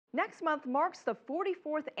Next month marks the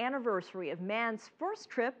 44th anniversary of man's first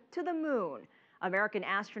trip to the moon. American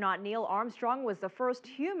astronaut Neil Armstrong was the first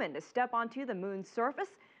human to step onto the moon's surface,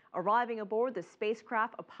 arriving aboard the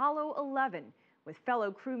spacecraft Apollo 11 with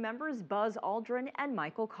fellow crew members Buzz Aldrin and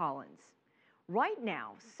Michael Collins. Right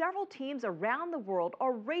now, several teams around the world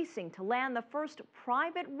are racing to land the first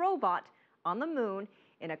private robot on the moon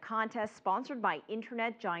in a contest sponsored by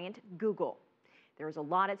internet giant Google. There's a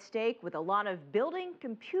lot at stake with a lot of building,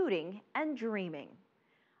 computing, and dreaming.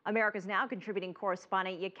 America's Now contributing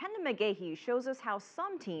correspondent Yakenda McGahee shows us how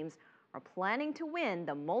some teams are planning to win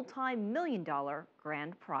the multi-million-dollar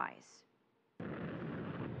grand prize.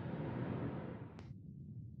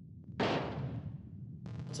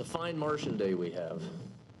 It's a fine Martian day we have.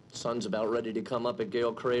 The sun's about ready to come up at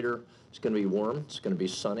Gale Crater. It's going to be warm. It's going to be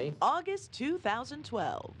sunny. August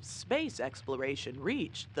 2012, space exploration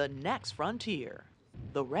reached the next frontier,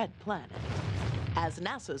 the Red Planet. As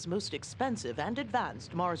NASA's most expensive and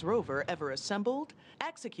advanced Mars rover ever assembled,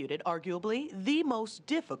 executed arguably the most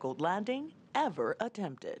difficult landing ever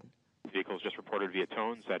attempted. The vehicle has just reported via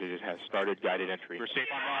tones that it has started guided entry. We're safe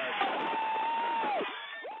on Mars.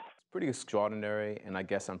 It's pretty extraordinary and I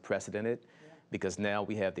guess unprecedented because now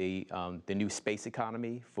we have the new space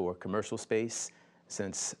economy for commercial space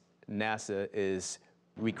since NASA is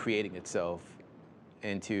recreating itself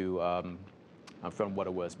into from what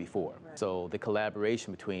it was before. Right. So the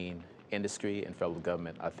collaboration between industry and federal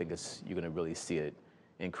government, I think you're going to really see it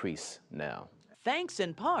increase now. Thanks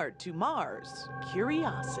in part to Mars'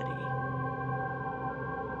 curiosity.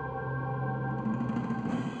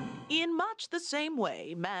 In much the same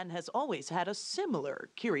way, man has always had a similar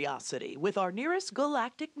curiosity with our nearest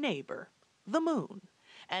galactic neighbor, the moon.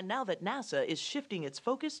 And now that NASA is shifting its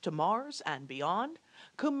focus to Mars and beyond,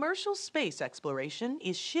 commercial space exploration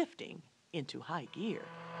is shifting into high gear.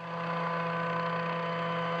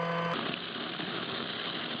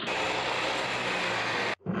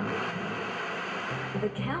 The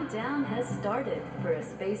countdown has started for a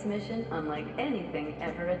space mission unlike anything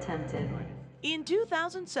ever attempted. In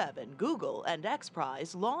 2007, Google and X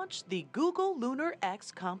Prize launched the Google Lunar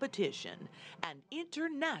X competition, an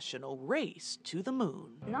international race to the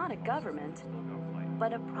moon. Not a government,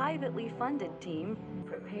 but a privately funded team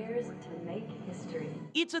prepares to make history.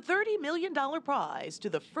 It's a $30 million prize to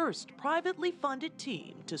the first privately funded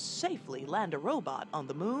team to safely land a robot on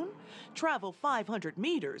the moon, travel 500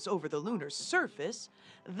 meters over the lunar surface,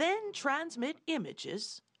 then transmit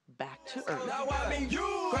images back to Earth. Now I mean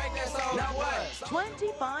you. Crank that song. Now what?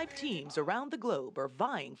 25 teams around the globe are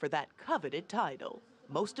vying for that coveted title,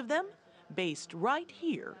 most of them based right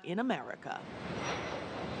here in America.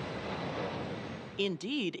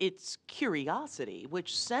 Indeed, it's curiosity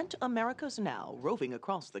which sent America's Now roving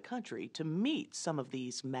across the country to meet some of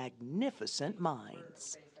these magnificent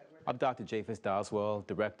minds. I'm Dr. Japheth Doswell,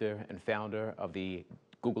 director and founder of the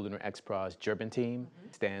Google Lunar X Prize Durban team.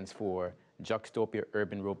 Stands for Juxtopia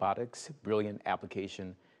Urban Robotics Brilliant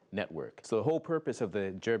Application Network. So the whole purpose of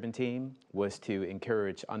the Durban team was to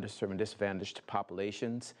encourage underserved and disadvantaged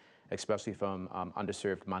populations, especially from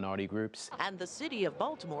underserved minority groups. And the city of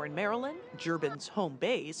Baltimore in Maryland, Durban's home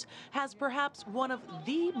base, has perhaps one of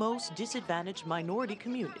the most disadvantaged minority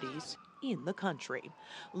communities in the country.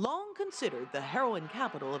 Long considered the heroin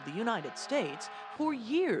capital of the United States, for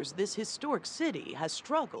years this historic city has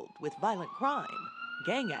struggled with violent crime,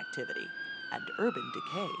 gang activity, and urban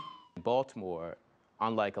decay. Baltimore,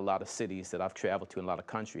 unlike a lot of cities that I've traveled to in a lot of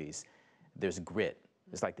countries, there's grit.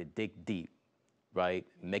 It's like to dig deep, right?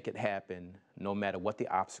 Make it happen no matter what the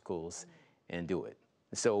obstacles and do it.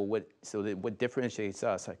 So what differentiates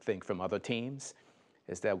us, I think, from other teams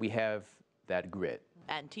is that we have that grit.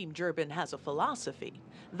 And Team Durban has a philosophy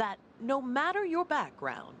that no matter your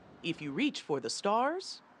background, if you reach for the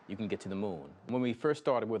stars, you can get to the moon. When we first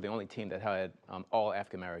started, we were the only team that had all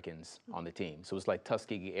African Americans on the team. So it was like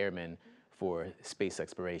Tuskegee Airmen for space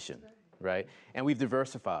exploration, right? And we've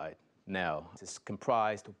diversified now. It's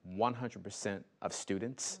comprised 100% of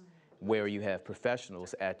students, where you have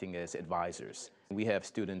professionals acting as advisors. We have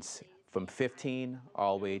students from 15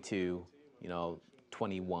 all the way to,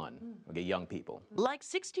 21, okay, young people. Like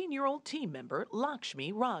 16-year-old team member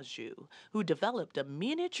Lakshmi Raju, who developed a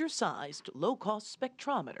miniature-sized, low-cost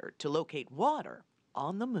spectrometer to locate water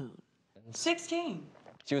on the moon. 16.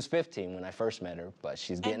 She was 15 when I first met her, but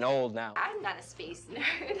she's getting old now. I'm not a space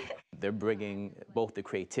nerd. They're bringing both the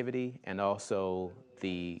creativity and also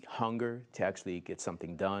the hunger to actually get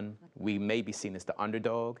something done. We may be seen as the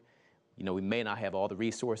underdog. We may not have all the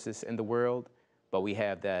resources in the world, but we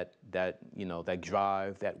have that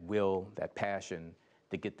drive, that will, that passion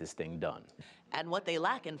to get this thing done. And what they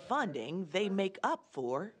lack in funding, they make up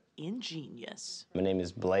for ingenious. My name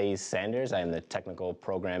is Blaze Sanders. I am the technical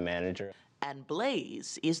program manager. And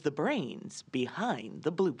Blaze is the brains behind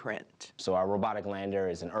the blueprint. So our robotic lander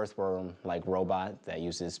is an earthworm-like robot that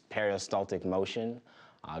uses peristaltic motion,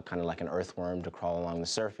 kind of like an earthworm, to crawl along the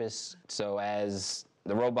surface. So as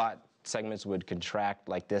the robot segments would contract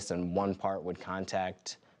like this, and one part would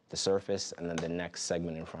contact the surface, and then the next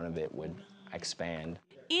segment in front of it would expand.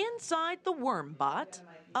 Inside the WormBot,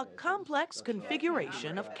 a complex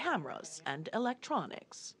configuration of cameras and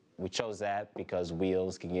electronics. We chose that because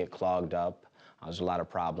wheels can get clogged up. There's a lot of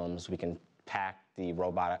problems. We can pack the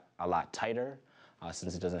robot a lot tighter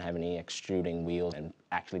since it doesn't have any extruding wheels, and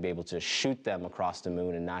actually be able to shoot them across the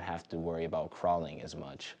moon and not have to worry about crawling as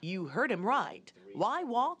much. You heard him right. Why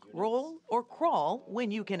walk, roll, or crawl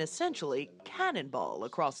when you can essentially cannonball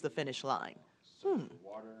across the finish line?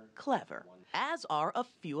 Clever. As are a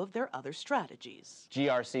few of their other strategies.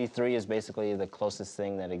 GRC-3 is basically the closest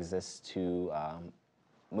thing that exists to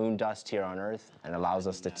moon dust here on Earth, and allows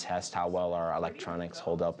us to test how well our electronics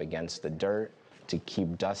hold up against the dirt, to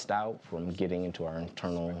keep dust out from getting into our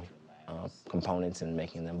internal components and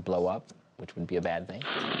making them blow up, which would be a bad thing.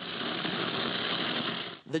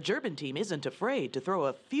 The German team isn't afraid to throw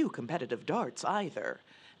a few competitive darts either,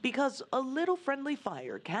 because a little friendly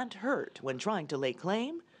fire can't hurt when trying to lay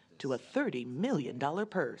claim to a $30 million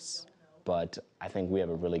purse. But I think we have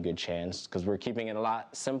a really good chance because we're keeping it a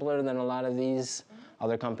lot simpler than a lot of these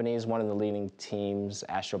other companies. One of the leading teams,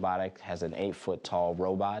 Astrobotic, has an 8-foot-tall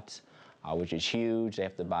robot, which is huge. They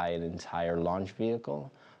have to buy an entire launch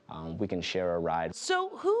vehicle. We can share a ride. So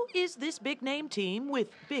who is this big-name team with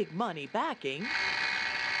big money backing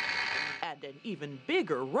and an even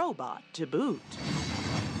bigger robot to boot?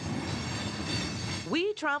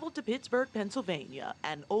 We traveled to Pittsburgh, Pennsylvania,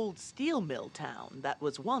 an old steel mill town that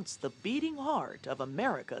was once the beating heart of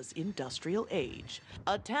America's industrial age.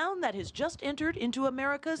 A town that has just entered into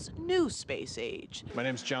America's new space age. My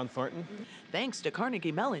name's John Thornton. Thanks to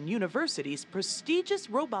Carnegie Mellon University's prestigious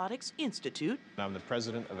Robotics Institute. I'm the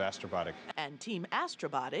president of Astrobotic. And Team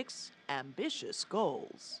Astrobotic's ambitious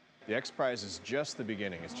goals. The X Prize is just the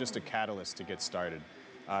beginning. It's just a catalyst to get started.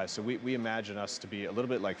 So we imagine us to be a little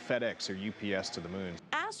bit like FedEx or UPS to the moon.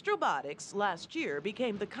 Astrobotics last year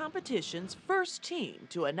became the competition's first team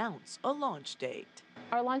to announce a launch date.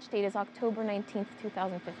 Our launch date is October 19th,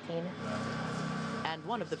 2015. And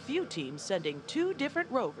one of the few teams sending 2 different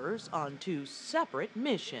rovers on 2 separate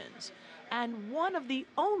missions. And one of the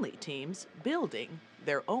only teams building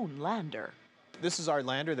their own lander. This is our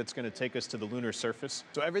lander that's going to take us to the lunar surface.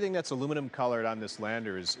 So everything that's aluminum colored on this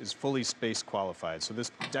lander is fully space qualified. So this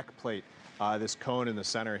deck plate, this cone in the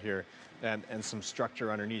center here, and some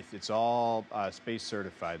structure underneath, it's all space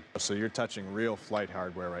certified. So you're touching real flight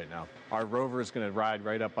hardware right now. Our rover is going to ride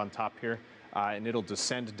right up on top here, and it'll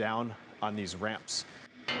descend down on these ramps.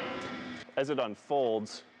 As it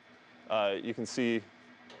unfolds, you can see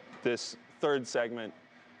this third segment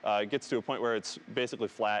gets to a point where it's basically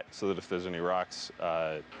flat so that if there's any rocks,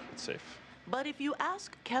 it's safe. But if you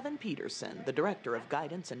ask Kevin Peterson, the director of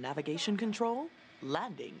guidance and navigation control,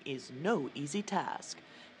 landing is no easy task.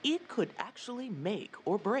 It could actually make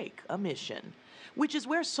or break a mission, which is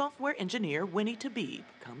where software engineer Winnie Tabib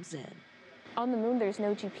comes in. On the moon, there's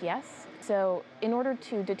no GPS, so in order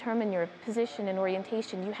to determine your position and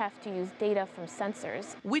orientation, you have to use data from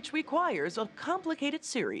sensors. Which requires a complicated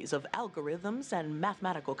series of algorithms and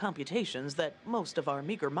mathematical computations that most of our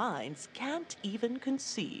meager minds can't even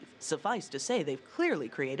conceive. Suffice to say, they've clearly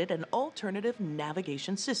created an alternative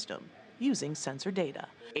navigation system using sensor data.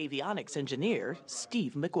 Avionics engineer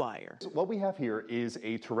Steve McGuire. What we have here is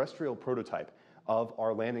a terrestrial prototype of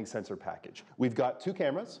our landing sensor package. We've got 2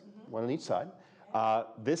 cameras, one on each side.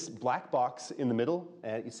 This black box in the middle,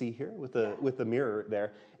 you see here with the mirror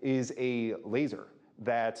there, is a laser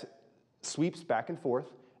that sweeps back and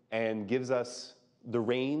forth and gives us the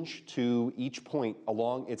range to each point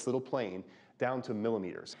along its little plane down to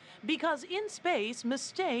millimeters. Because in space,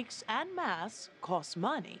 mistakes and mass cost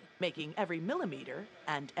money, making every millimeter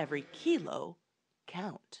and every kilo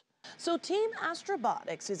count. So Team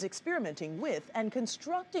Astrobotics is experimenting with and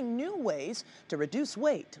constructing new ways to reduce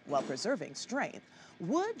weight while preserving strength.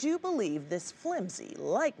 Would you believe this flimsy,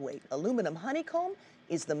 lightweight aluminum honeycomb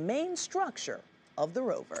is the main structure of the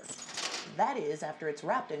rover? That is, after it's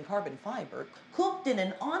wrapped in carbon fiber, cooked in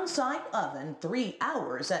an on-site oven 3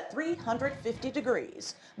 hours at 350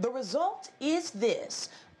 degrees. The result is this: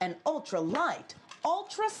 an ultra-light,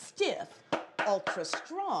 ultra-stiff,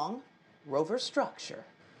 ultra-strong rover structure.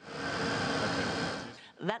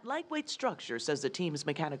 That lightweight structure, says the team's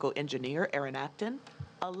mechanical engineer, Aaron Acton,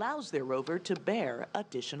 allows their rover to bear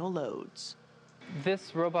additional loads.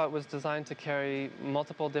 This robot was designed to carry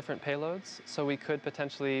multiple different payloads, so we could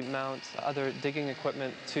potentially mount other digging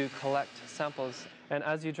equipment to collect samples. And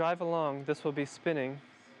as you drive along, this will be spinning,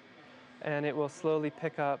 and it will slowly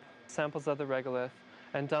pick up samples of the regolith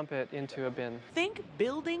and dump it into a bin. Think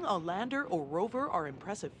building a lander or rover are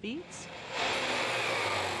impressive feats?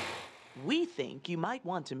 We think you might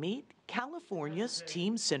want to meet California's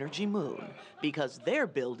Team Synergy Moon, because they're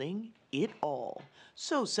building it all.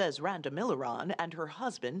 So says Randa MILLIRON and her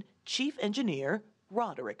husband, Chief Engineer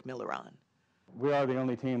RODERICK MILLIRON. We are the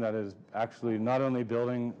only team that is actually not only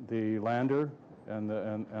building the lander and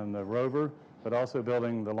the rover, but also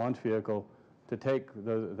building the launch vehicle to take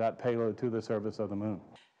that payload to the surface of the moon.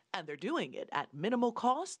 And they're doing it at minimal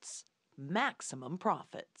costs, maximum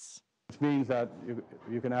profits. Which means that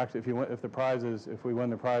you can actually, if we win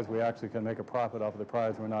the prize, we actually can make a profit off of the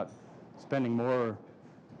prize. We're not spending more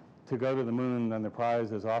to go to the moon than the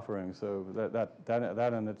prize is offering. So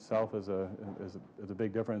that in itself is a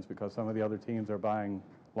big difference, because some of the other teams are buying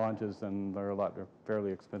launches and they're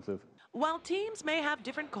fairly expensive. While teams may have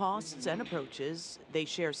different costs and approaches, they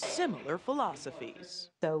share similar philosophies.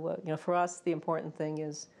 So, for us, the important thing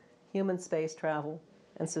is human space travel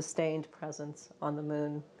and sustained presence on the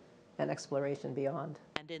moon and exploration beyond.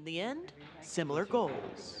 And in the end, similar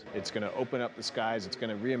goals. It's going to open up the skies. It's going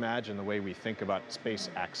to reimagine the way we think about space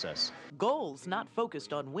access. Goals not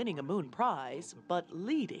focused on winning a moon prize, but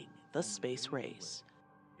leading the space race.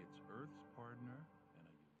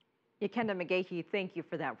 Yakenda McGahey, thank you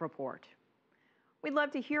for that report. We'd love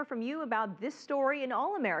to hear from you about this story and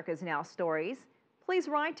all America's Now stories. Please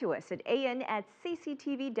write to us at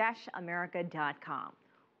an@cctv-america.com.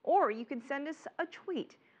 Or you can send us a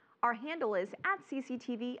tweet. Our handle is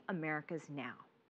 @CCTV America's Now.